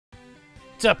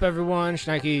What's up, everyone?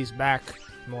 Schneike's back.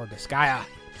 More Disgaea.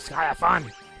 Disgaea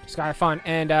fun. Disgaea fun.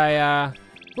 And I,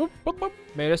 boop, boop, boop,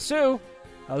 made a Sue.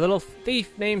 A little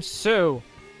thief named Sue,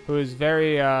 who is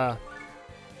very,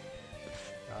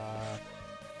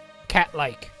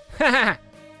 cat-like.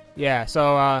 Yeah,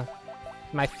 so,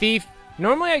 my thief,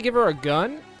 normally I give her a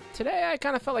gun. Today I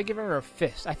kind of felt like giving her a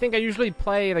fist. I think I usually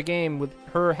play the game with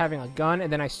her having a gun,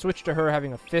 and then I switch to her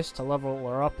having a fist to level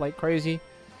her up like crazy.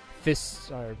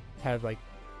 Fists have like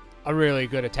a really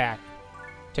good attack,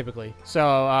 typically. So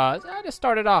I just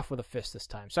started off with a fist this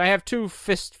time. So I have two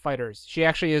fist fighters. She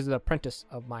actually is the apprentice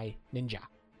of my ninja.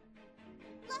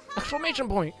 Exclamation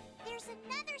point! There's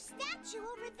another statue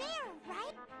over there,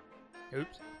 right?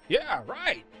 Oops. Yeah,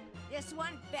 right! This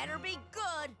one better be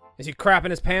good. Is he crapping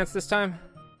his pants this time?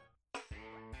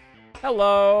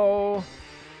 Hello!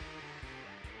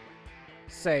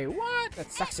 Say what?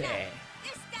 That's sexy.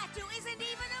 This statue isn't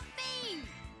even of me.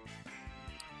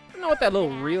 I don't know what that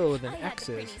little reel with an X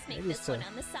is. Maybe it's one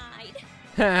on the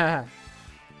side.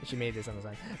 She made this on the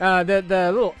side.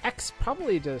 The little X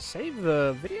probably to save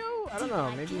the video? I don't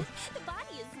know, maybe. The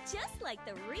body is just like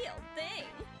the real thing.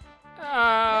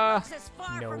 It looks as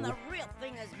far no. from the real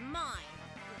thing as mine.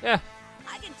 Yeah.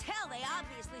 I can tell they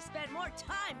obviously spent more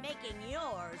time making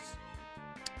yours.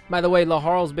 By the way,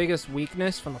 Laharl's biggest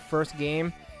weakness from the first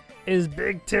game is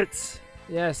big tits.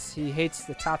 Yes, he hates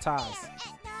the tatas.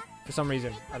 For some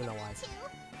reason. I don't know why. With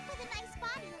a nice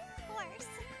body, of course.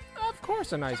 Of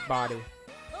course a nice body.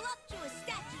 Voluptuous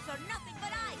statues are nothing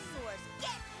but eyesores. Get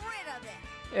rid of them.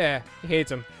 Yeah, he hates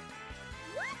them.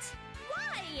 What?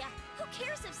 Why? Who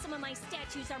cares if some of my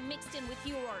statues are mixed in with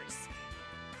yours?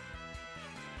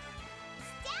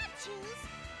 Statues?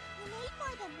 You made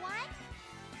more than one?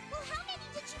 Well, how many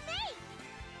did you make?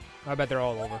 I bet they're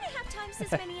all over. Wouldn't I have times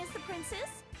as many as the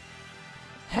princess?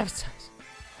 Have times.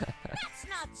 That's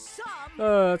not some.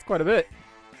 That's quite a bit.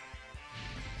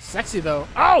 Sexy though.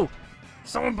 Oh!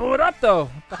 Someone blew it up though.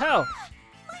 What the hell?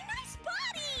 My nice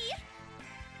body!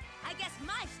 I guess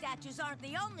my statues aren't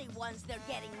the only ones they're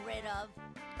getting rid of.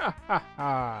 Ha ha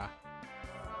ha.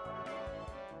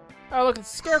 Oh, look,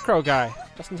 it's the Scarecrow guy.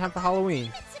 Just in time for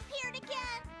Halloween. It's appeared again.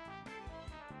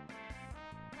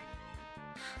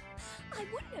 I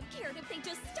wouldn't have cared if they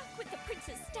just stuck with the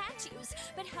princess statues,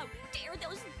 but how dare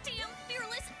those damn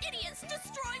fearless idiots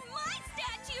destroy my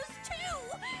statues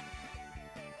too!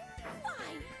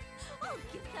 Fine, I'll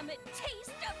give them a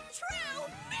taste of true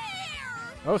fear!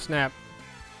 Oh snap.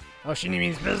 Oh, she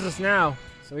means business now.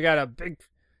 So we got a big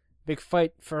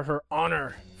fight for her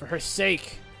honor, for her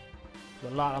sake.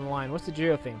 There's a lot on the line. What's the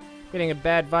geo thing? Getting a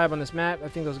bad vibe on this map. I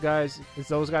think it's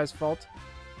those guys' fault.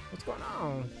 What's going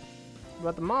on?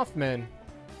 What about the Mothmen?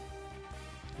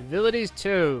 Abilities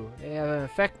too. They have an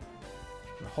effect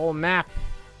on the whole map.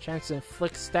 Chance to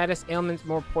inflict status ailments,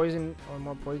 more poison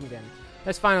damage.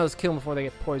 That's fine, let's kill them before they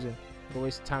get poisoned. It'll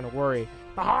waste time to worry.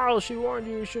 Laharl, she warned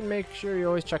you. You should make sure you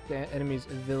always check the enemy's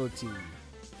ability.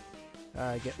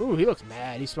 Ooh, he looks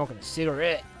mad. He's smoking a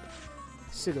cigarette.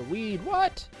 Cigar weed,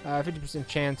 what? 50%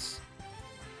 chance.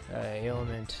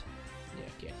 Ailment.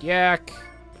 Yak.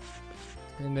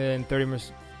 And then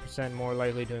 30% more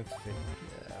likely to inflict.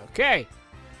 Okay.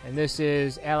 And this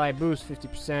is ally boost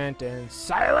 50% and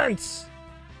silence.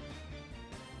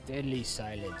 Deadly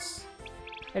silence.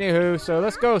 Anywho, so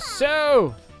let's go.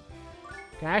 So,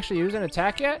 can I actually use an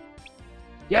attack yet?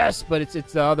 Yes, but it's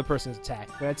the other person's attack.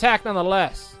 But attack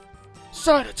nonetheless.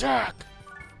 Side attack.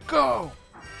 Go.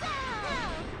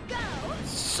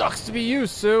 Sucks to be you,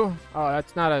 Sue. Oh,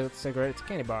 that's not a cigarette. It's a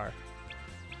candy bar.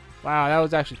 Wow, that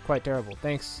was actually quite terrible.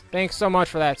 Thanks so much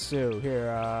for that, Sue.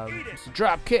 Here, it's a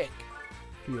drop kick.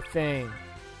 Do your thing.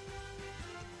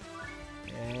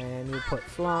 And we'll put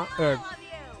oh,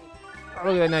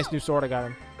 look at that nice new sword I got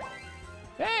him.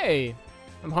 Hey,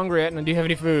 I'm hungry. Do you have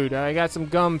any food? I got some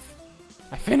gum.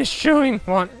 I finished chewing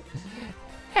one.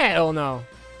 Hell no.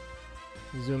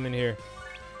 Zoom in here.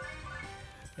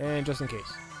 And just in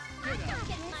case.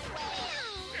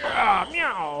 Ah,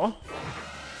 meow.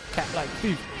 Cat-like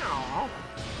thief. Meow.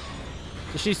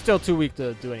 So she's still too weak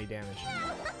to do any damage.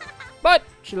 But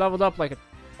she leveled up like a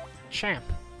champ.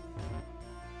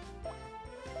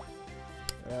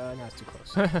 Now it's too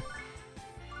close.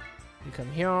 You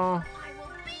come here.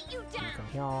 You come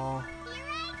here.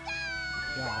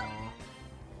 Yeah.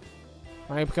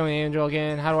 Am I becoming an angel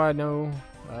again? How do I know?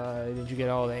 Didn't you get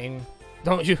all the angry?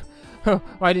 Don't you?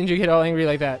 Why didn't you get all angry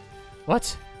like that?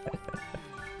 What?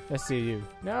 Let's see you.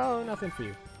 No, nothing for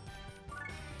you.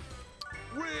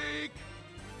 Weak.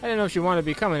 I didn't know if she wanted to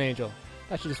become an angel.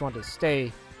 I should just want to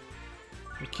stay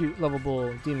a cute,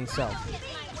 lovable demon self.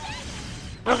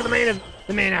 Look at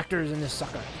the main actors in this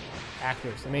sucker.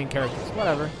 actors, the main characters.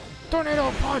 Whatever.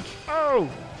 Tornado punch! Oh!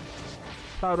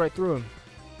 Plowed right through him.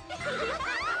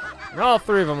 And all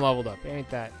three of them leveled up. Ain't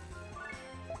that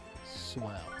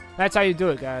swell? That's how you do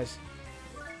it, guys.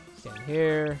 Stand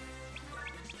here.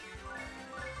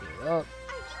 Heal up.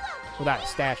 Without a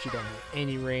staff, you don't have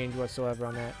any range whatsoever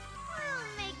on that.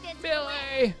 We'll make this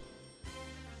Billy!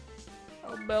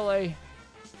 Oh, Billy.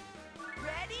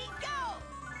 ready, go!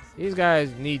 These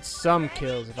guys need some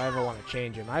kills if I ever want to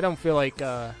change them. I don't feel like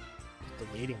just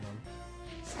deleting them.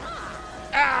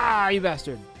 Ah, you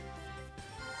bastard.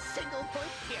 Single point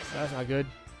piercing. That's not good.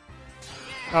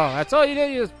 Oh, that's all you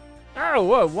did? You just... Oh,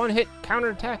 whoa, one hit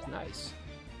counterattack. Nice.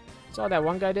 That's all that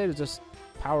one guy did was just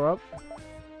power up.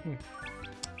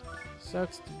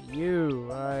 Sucks to be you.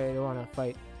 I don't want to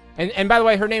fight. And by the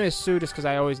way, her name is Sue just because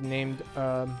I always named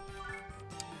her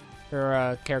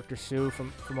character Sue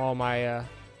from all my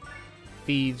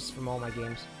thieves from all my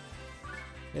games.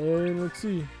 And let's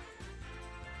see.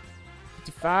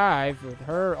 55 with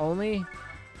her only.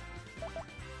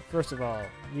 First of all,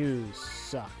 you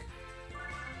suck.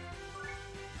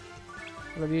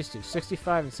 What are these two?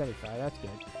 65 and 75. That's good.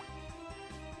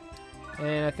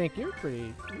 And I think you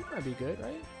might be good,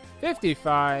 right?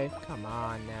 55. Come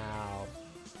on now.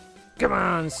 Come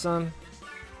on, son.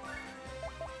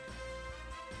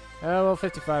 Oh, well,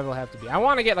 55 will have to be. I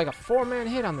want to get like a 4-man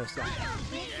hit on this guy.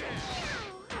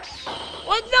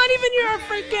 What? Not even your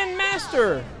freaking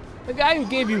master. The guy who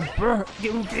gave you birth,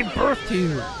 who gave birth to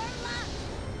you.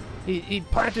 He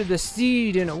planted the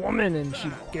seed in a woman and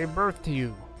she gave birth to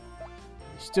you.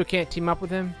 You still can't team up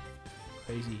with him?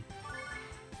 Crazy.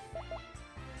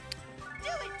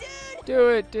 Do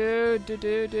it, dude.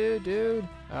 Dude.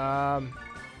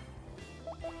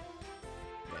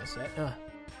 Yes,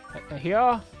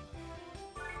 here.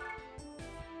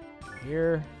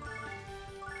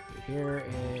 Here,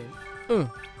 and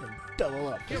double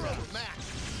up.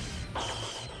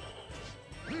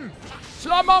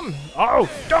 Slam him! Oh,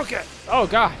 dunk it! Oh,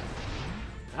 God.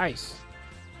 Nice.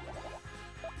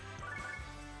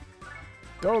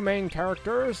 Go, main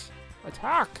characters.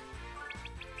 Attack!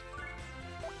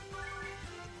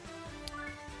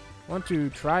 Want to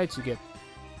try to get...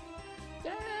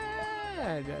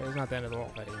 It's not the end of the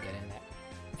world if I didn't get in that.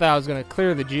 I thought I was going to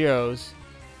clear the geos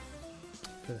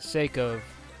for the sake of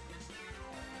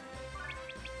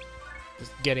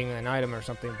just getting an item or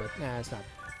something, but nah, it's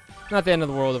not the end of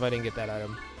the world if I didn't get that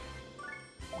item.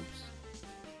 Oops.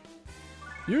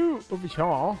 You over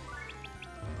here.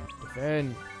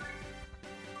 Defend.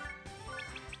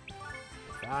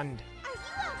 Defend.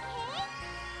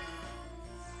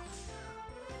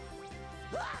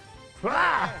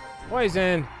 Ah!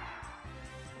 Poison!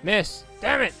 Miss!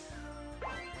 Damn it!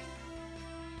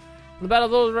 What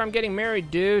about those where I'm getting married,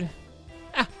 dude?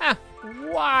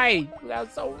 Why? That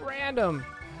was so random.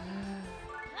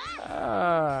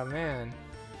 Ah, man.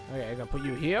 Okay, I'm gonna put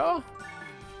you here.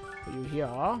 Put you here.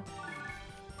 And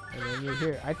then you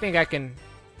here. I think I can...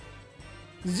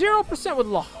 0% with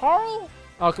Laharl?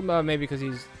 Oh, come on, maybe because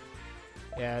he's...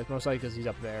 Yeah, it's most likely because he's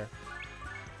up there.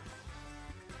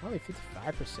 Only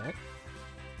 55%?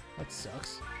 That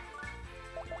sucks.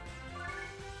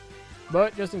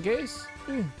 But, just in case...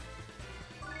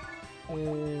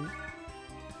 And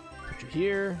put you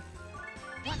here.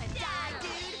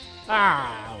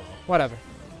 Ah, whatever.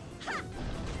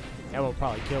 That will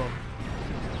probably kill him.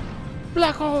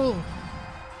 Black hole!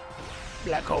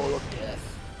 Black hole of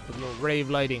death. With a little rave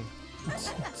lighting.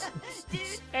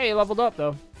 Hey, he leveled up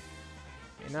though.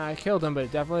 And I killed him, but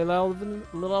it definitely leveled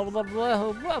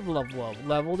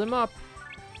him up.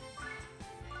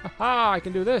 Haha, I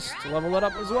can do this to level it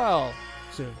up as well.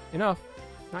 Soon enough.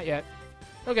 Not yet.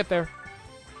 He'll get there.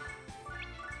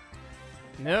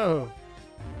 No.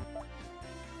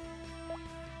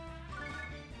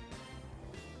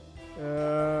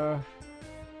 Well,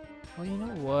 you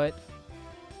know what?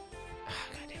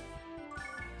 Goddamn.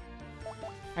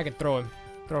 I can throw him.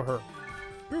 Throw her.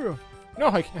 No,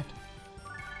 I can't.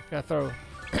 Gotta throw.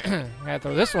 Gotta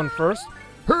throw this one first.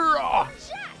 Hurrah!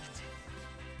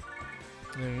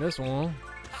 And this one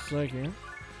second.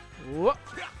 Whoop.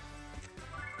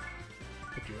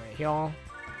 Put you right here.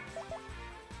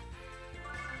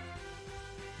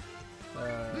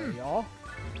 Y'all.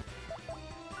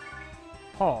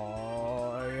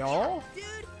 Oh, y'all.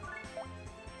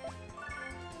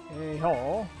 Hey,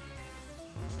 y'all.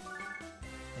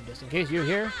 And just in case you're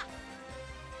here,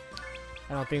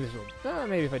 I don't think this will.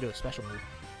 Maybe if I do a special move.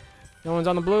 No one's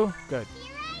on the blue? Good.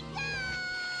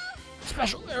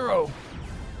 Special arrow!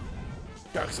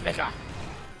 Dark Slicker!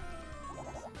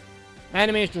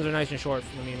 Animations are nice and short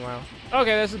for the meanwhile.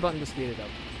 Okay, this is a button to speed it up.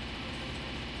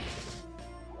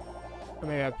 Or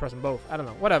maybe I press them both. I don't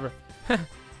know. Whatever.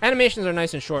 Animations are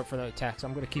nice and short for the attacks. So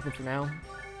I'm going to keep them for now.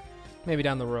 Maybe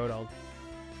down the road I'll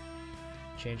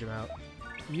change them out.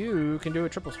 You can do a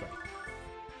triple strike.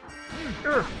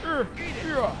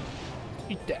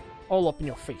 Eat that. All up in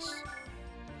your face.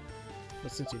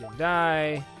 But since you didn't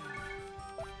die...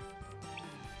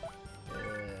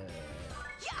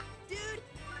 Yeah, dude.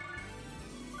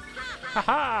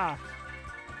 Haha!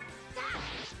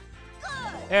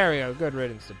 Good. There we go. Good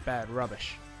riddance to bad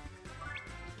rubbish.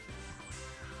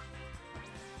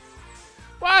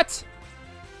 What?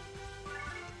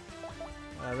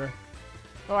 Whatever.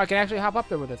 Oh, I can actually hop up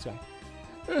there with this guy.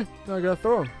 Now I gotta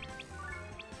throw him.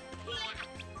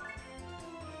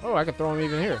 Oh, I can throw him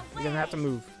even here. He doesn't have to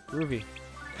move. Groovy.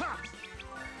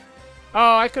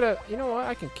 Oh, I could have... You know what?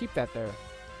 I can keep that there.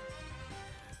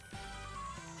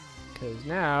 Because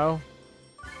now...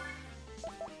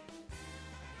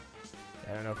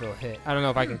 I don't know if it'll hit. I don't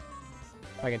know if I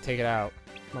can take it out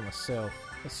by myself.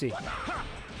 Let's see.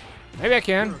 Maybe I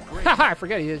can. Haha, I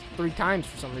forget he hit 3 times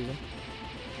for some reason.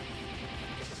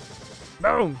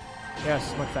 Boom!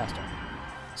 Yes, much faster.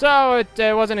 So,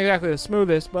 it wasn't exactly the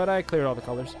smoothest, but I cleared all the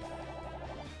colors.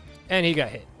 And he got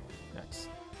hit. That's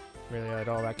really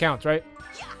all that counts, right?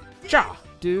 Cha!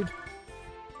 Dude.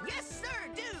 Yes, sir,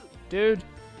 dude. Dude.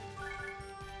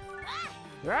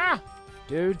 Ah!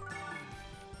 Dude.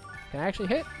 Can I actually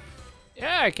hit?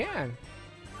 Yeah, I can.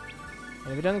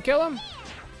 And if it doesn't kill him?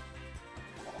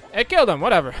 It killed him,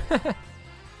 whatever.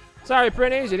 Sorry,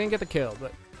 Prinnies, you didn't get the kill,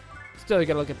 but still you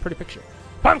gotta look at a pretty picture.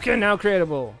 Pumpkin now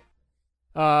creatable!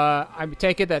 I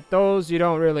take it that those you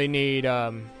don't really need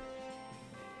any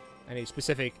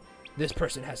specific, this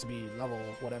person has to be level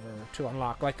whatever to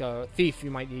unlock. Like a thief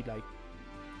you might need like,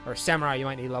 or a samurai you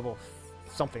might need level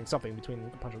something between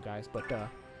a bunch of guys. But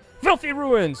filthy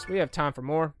ruins! We have time for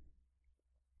more.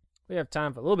 We have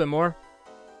time for a little bit more.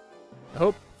 I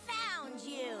hope. Found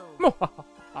you.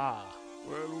 Ah.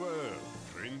 Well, well,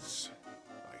 Prince.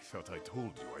 I thought I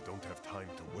told you I don't have time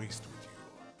to waste with you.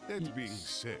 That being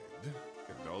said,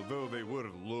 and although they were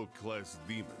low-class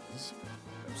demons,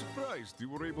 I'm surprised you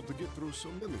were able to get through so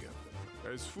many of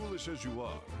them. As foolish as you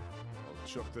are, I'll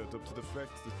chalk that up to the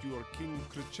fact that you are King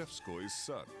Krichevskoy's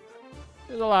son.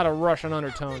 There's a lot of Russian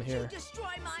undertone How could here. you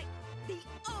destroy the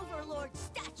Overlord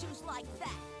statues like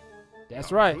that? That's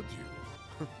How right. could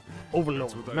you? Overlord.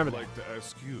 That's what Remember I'd that. like to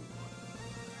ask you.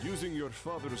 Using your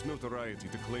father's notoriety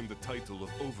to claim the title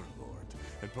of Overlord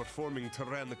and performing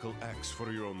tyrannical acts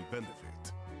for your own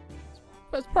benefit.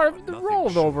 That's part of the Nothing role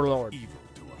of the short Overlord. Evil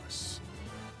to us.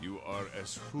 You are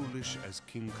as foolish as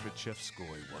King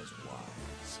Krichevskoy was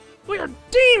wise. We are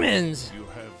demons! You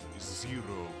have 0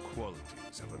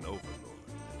 qualities of an Overlord.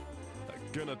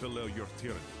 I cannot allow your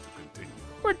tyranny to continue.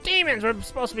 We're demons! We're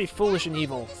supposed to be foolish and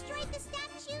evil. Destroyed the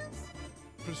statues?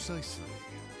 Precisely.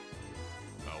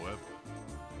 However,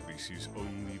 this is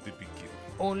only the beginning.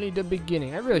 Only the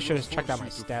beginning. I really should have checked out my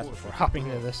stats before hopping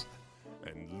into this.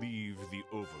 And leave the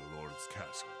Overlord's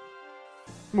castle.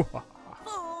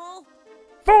 Fool!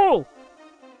 Fool!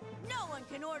 No one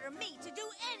can order me to do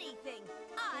anything.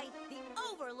 I, the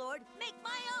Overlord, make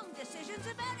my own decisions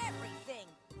about everything.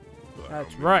 But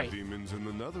That's how many right. Demons in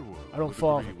the Netherworld I don't would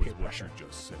fall agree for with peer what pressure. you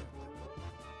just said.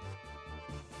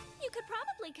 You could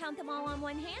probably count them all on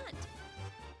one hand.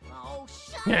 Oh,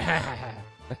 shut up!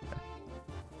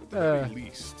 At the very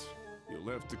least,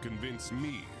 you'll have to convince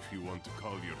me if you want to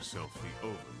call yourself the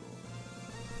Overlord.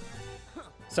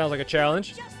 Sounds like a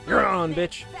challenge. Just You're like on,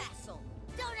 that bitch. Vassal.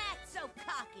 Don't act so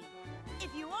cocky.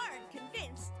 If you aren't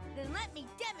convinced, then let me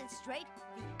demonstrate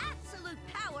the absolute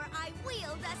power I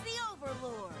wield as the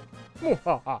Overlord.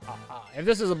 If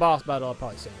this is a boss battle, I'll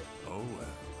probably save it. Oh well,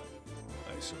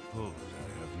 I suppose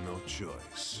I have no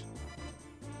choice.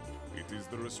 It is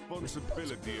the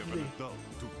responsibility of an adult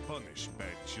to punish bad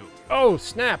children. Oh,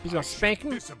 snap. He's gonna I spank shall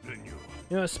me? discipline you.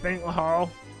 You gonna spank my Harl?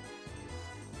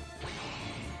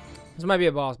 This might be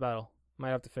a boss battle. Might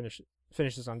have to finish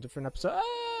this on a different episode.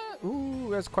 Ooh,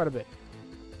 that's quite a bit.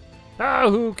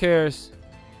 Oh, who cares?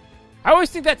 I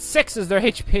always think that 6 is their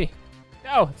HP.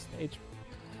 No, it's HP.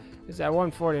 It's at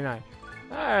 149.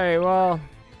 Alright, well.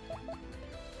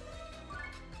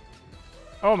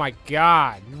 Oh my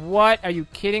god. What? Are you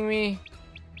kidding me?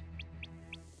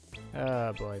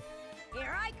 Oh boy.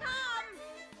 Here I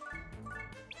come.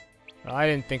 Well, I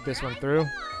didn't think this one through.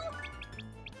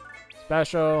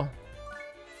 Special.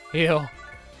 Heal.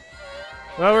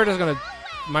 Well, we're just gonna...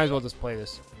 Might as well just play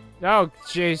this. Oh,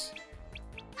 jeez.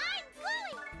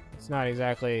 It's not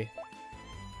exactly...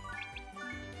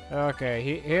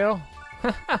 Okay, heal?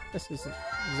 This isn't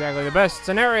exactly the best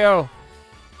scenario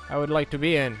I would like to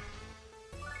be in.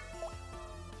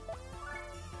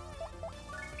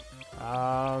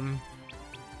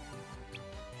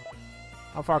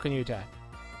 How far can you attack?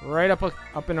 Right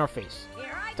up in our face.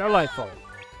 Here I Delightful.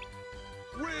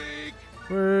 Wake!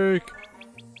 Wake.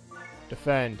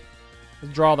 Defend.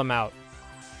 Let's draw them out.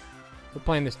 We're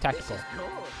playing this tactical.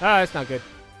 Ah, that's not good.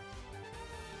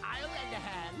 I'll lend a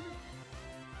hand.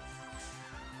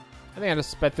 I think I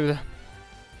just sped through the.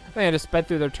 I think I just sped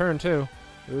through their turn too.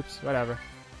 Oops, whatever.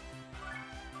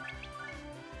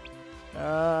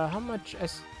 How much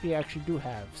SP actually do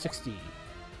have? 60.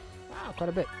 Wow, quite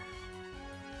a bit.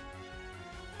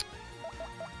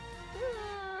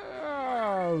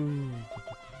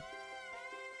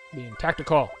 Being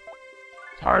tactical.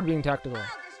 It's hard being tactical. I'll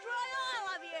destroy all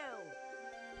of you.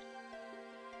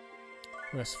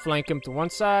 I'm gonna flank him to one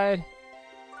side.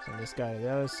 Send this guy to the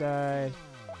other side.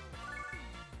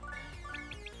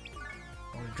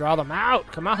 I want to draw them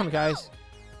out. Come on, guys.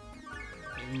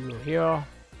 You go here.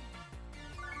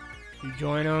 You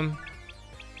join them.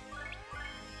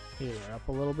 Here, up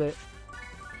a little bit.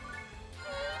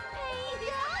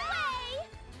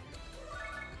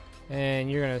 And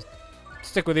you're gonna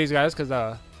stick with these guys because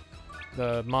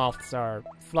the moths are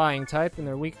flying type and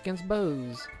they're weak against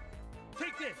bows.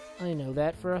 Take this. I know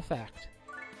that for a fact.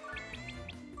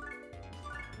 It's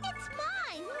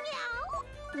mine,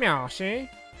 meow. Meow, see?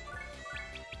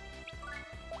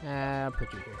 I'll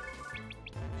put you here.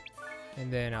 And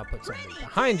then I'll put something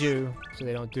behind you so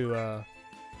they don't do a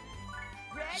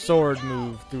sword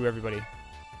move through everybody.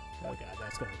 Oh god,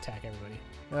 that's gonna attack everybody.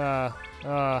 Oh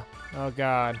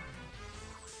god.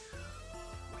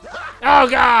 Oh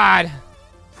god!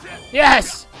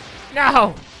 Yes!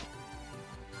 No!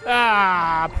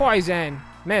 Ah, poison!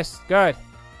 Missed. Good.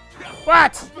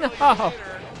 What? No!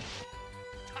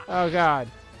 Oh god.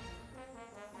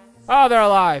 Oh, they're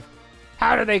alive.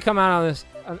 How did they come out on this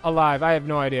alive? I have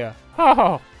no idea.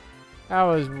 Oh, that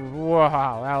was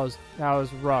wow. That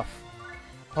was rough.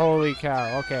 Holy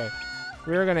cow. Okay,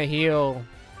 we're gonna heal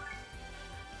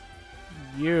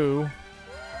you.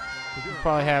 You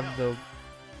probably have the.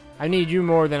 I need you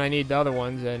more than I need the other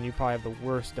ones, and you probably have the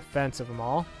worst defense of them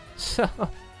all. So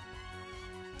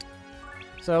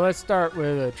let's start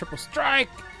with a triple strike.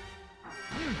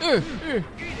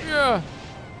 Yeah.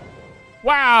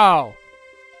 Wow.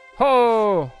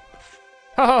 Ho!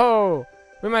 Ho!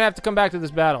 We might have to come back to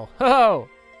this battle. Ho!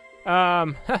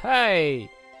 Hey!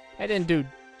 I didn't do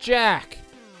jack.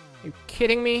 You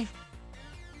kidding me?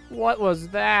 What was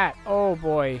that? Oh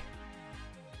boy.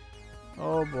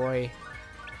 Oh boy.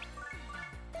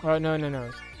 Oh, no.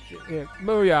 Yeah,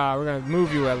 booyah, we're gonna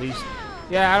move you at least.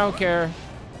 Yeah, I don't care.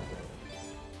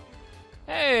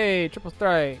 Hey, triple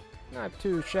strike. Not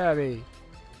too shabby.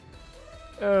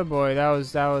 Oh boy, that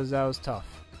was tough.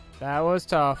 That was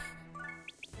tough.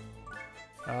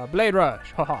 Blade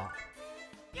rush. Haha.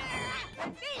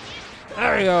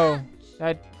 There we go.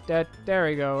 There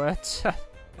we go. That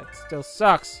still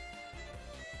sucks.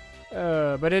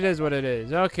 But it is what it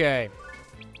is. Okay.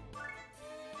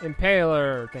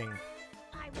 Impaler thing.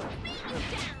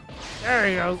 There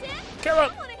you go. Kill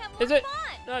him. Is it?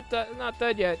 Not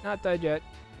dead yet. Not dead yet.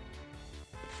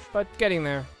 But getting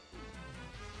there.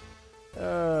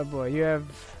 Oh boy, you have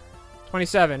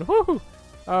 27. Woohoo!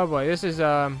 Oh boy, this is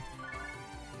yep.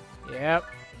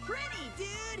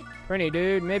 Pretty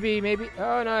dude. Maybe.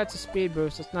 Oh no, it's a speed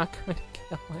boost. It's not going to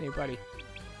kill anybody.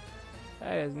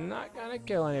 That is not going to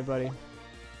kill anybody.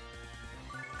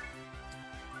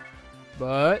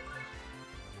 But.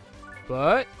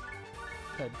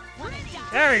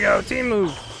 There we go. Team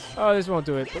move. Oh, this won't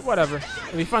do it. But whatever.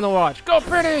 It'll be fun to watch. Go,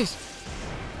 Pretties!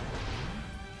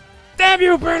 Damn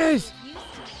you, Pretties!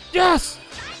 Yes!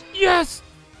 Yes!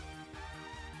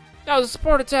 That was a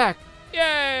support attack.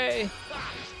 Yay!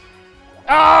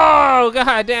 Oh,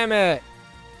 god damn it!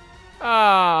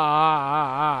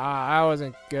 I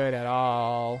wasn't good at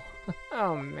all.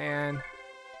 Oh man.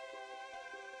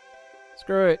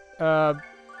 Screw it.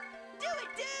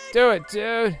 Do it,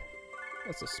 dude.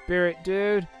 That's a spirit,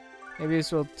 dude. Maybe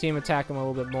this will team attack him a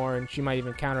little bit more, and she might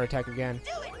even counter attack again.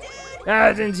 Ah,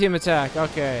 it didn't team attack.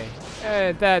 Okay.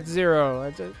 That's 0.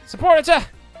 It's a support attack.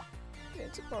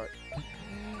 It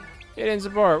didn't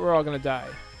support. We're all gonna die.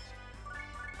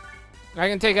 I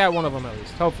can take out one of them at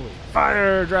least, hopefully.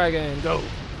 Fire dragon, go!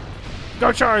 Go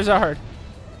Charizard!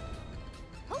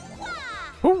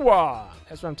 Hoo-wah!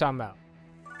 That's what I'm talking about.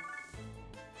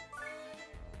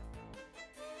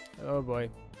 Oh boy.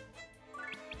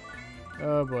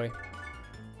 Oh boy.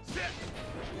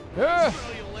 Ah!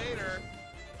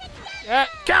 Yeah,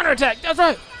 counterattack! That's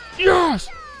right! Yes!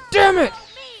 Damn it!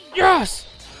 Yes!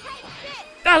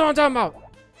 That's what I'm talking about!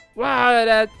 Wow,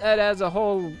 that adds a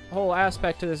whole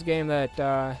aspect to this game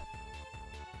that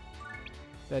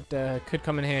that could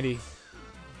come in handy.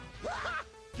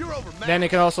 You're overmatched. Then it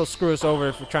can also screw us over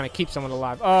if we're trying to keep someone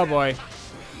alive. Oh boy.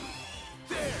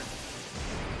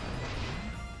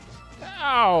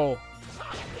 Ow!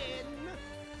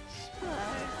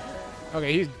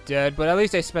 Okay, he's dead, but at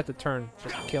least they spent the turn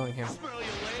just killing him.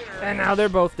 And now they're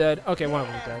both dead. Okay, one of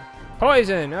them's dead.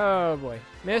 Poison! Oh boy.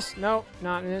 Miss? No,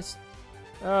 not miss.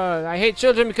 I hate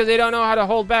children because they don't know how to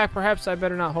hold back. Perhaps I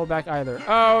better not hold back either.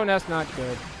 Oh, that's not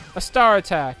good. A star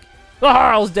attack.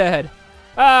 Laharl's dead.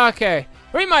 Okay.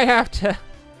 We might have to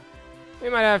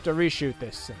reshoot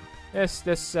this thing.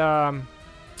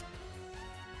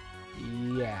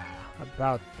 Yeah,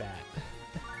 about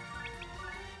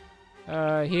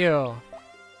that. Heal.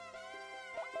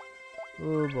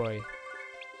 Oh boy.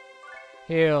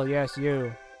 Heal, yes,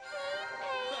 you.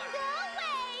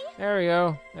 There we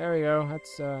go. There we go.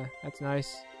 That's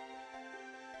nice.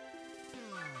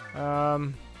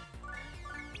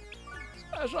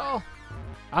 Special.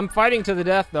 I'm fighting to the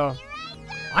death, though.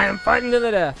 I am fighting to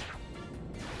the death.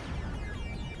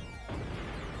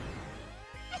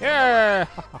 Yeah!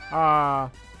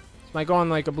 This might go on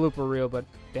like a blooper reel, but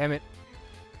damn it.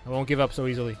 I won't give up so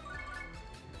easily.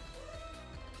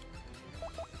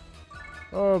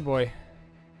 Oh boy.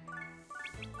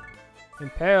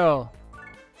 Impale.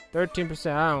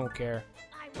 13%. I don't care.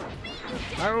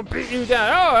 I will beat you down.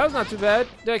 Oh, that was not too bad.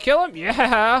 Did I kill him?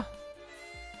 Yeah.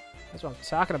 That's what I'm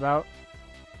talking about.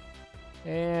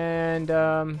 And,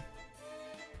 here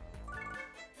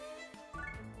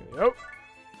we go.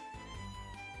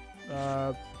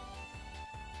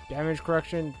 Damage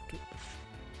correction.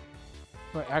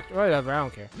 Whatever, I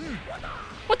don't care.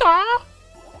 What the?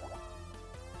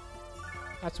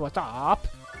 That's what's up.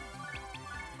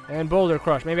 And Boulder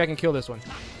Crush. Maybe I can kill this one.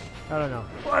 I don't know.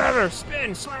 Whatever.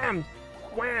 Spin, slam,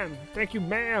 wham. Thank you,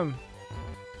 ma'am.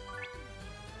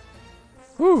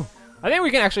 Whew. I think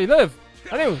we can actually live.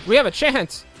 I think we have a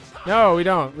chance. No, we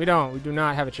don't. We don't. We do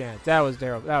not have a chance. That was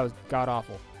terrible. That was god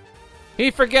awful. He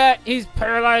forget. He's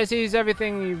paralyzed. He's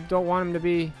everything you don't want him to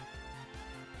be.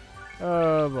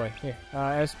 Oh boy. Here.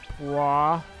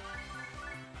 Espoir.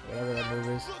 Whatever that move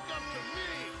is.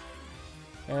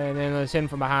 And then let's hit him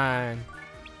from behind.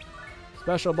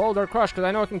 Special Boulder Crush, because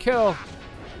I know it can kill.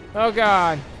 Oh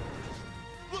god.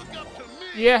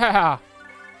 Yeah. That's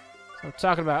what I'm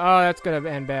talking about. Oh, that's gonna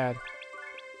end bad.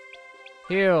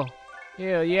 Heal.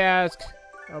 Heal. Yeah.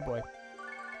 Oh boy.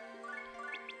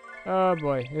 Oh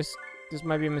boy. This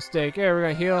might be a mistake. Yeah, we're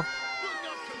gonna heal.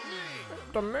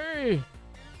 To me.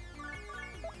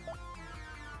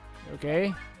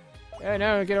 Okay. Yeah,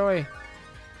 no, get away.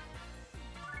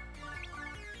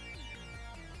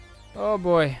 Oh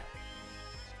boy.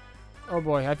 Oh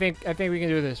boy. I think we can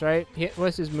do this, right?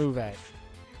 What's his move at?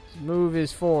 His move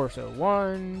is 4. So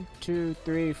 1, 2,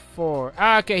 3, 4.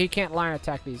 Ah, okay, he can't line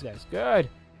attack these guys. Good.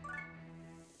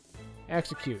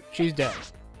 Execute. She's dead.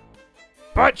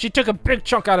 But she took a big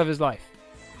chunk out of his life.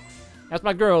 That's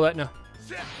my girl, Etna.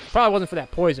 Probably wasn't for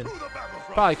that poison.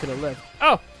 Probably could have lived.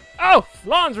 Oh! Oh!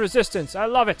 Flawn's resistance! I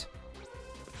love it!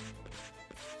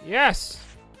 Yes!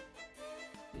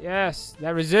 Yes!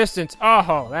 That resistance!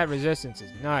 Oh! That resistance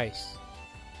is nice.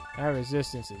 That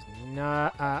resistance is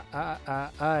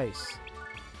nice.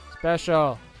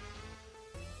 Special.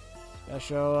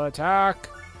 Special attack.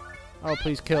 Oh,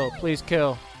 please kill. Please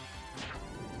kill.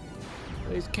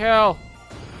 Please kill.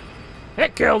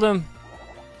 It killed him.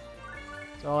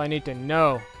 That's all I need to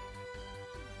know.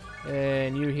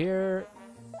 And you here?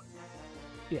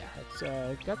 Yeah,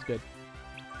 that's good.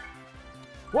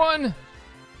 1. And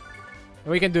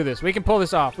we can do this. We can pull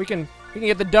this off. We can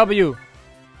get the W.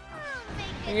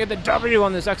 We can get the W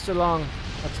on this extra long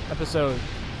episode.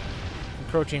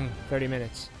 Encroaching 30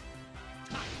 minutes.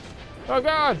 Oh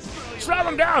god! Slap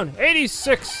him down!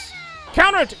 86!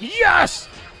 Counter it! Yes!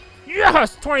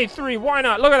 Yes! 23! Why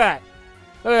not? Look at that!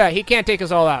 Look at that. He can't take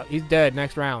us all out. He's dead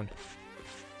next round.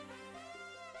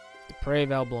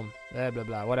 Deprave Emblem. Blah, blah,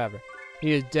 blah. Whatever.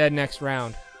 He is dead next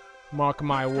round. Mark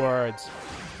my words.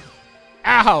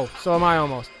 Ow! So am I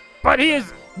almost. But he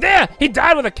is there! He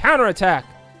died with a counterattack!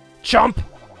 Chump!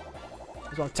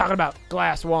 That's what I'm talking about.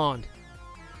 Glass wand.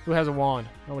 Who has a wand?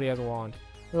 Nobody has a wand.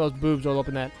 Look at those boobs all up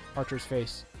in that archer's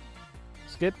face.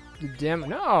 Skip the dim.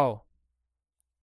 No!